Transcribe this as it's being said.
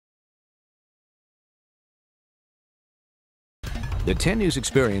The 10 News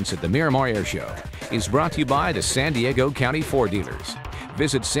experience at the Miramar Air Show is brought to you by the San Diego County Ford dealers.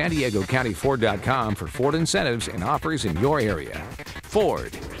 Visit SanDiegoCountyFord.com for Ford incentives and offers in your area.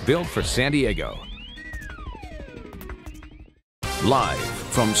 Ford, built for San Diego. Live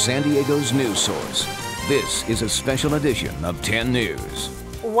from San Diego's news source, this is a special edition of 10 News.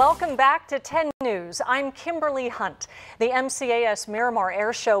 Welcome back to 10 News. I'm Kimberly Hunt. The MCAS Miramar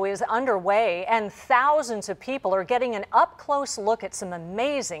Air Show is underway and thousands of people are getting an up-close look at some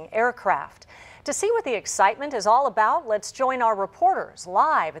amazing aircraft. To see what the excitement is all about, let's join our reporters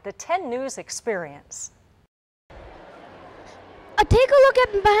live at the 10 News experience. Take a look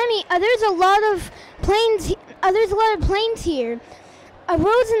at behind me. There's a lot of planes. There's a lot of planes here.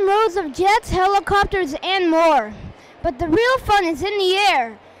 Rows and rows of jets, helicopters, and more. But the real fun is in the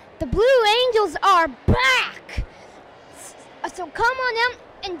air. The Blue Angels are back. So come on out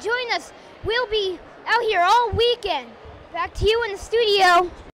and join us. We'll be out here all weekend. Back to you in the studio.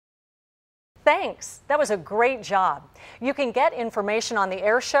 Thanks. That was a great job. You can get information on the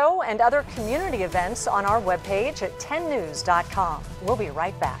air show and other community events on our webpage at 10news.com. We'll be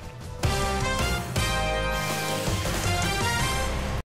right back.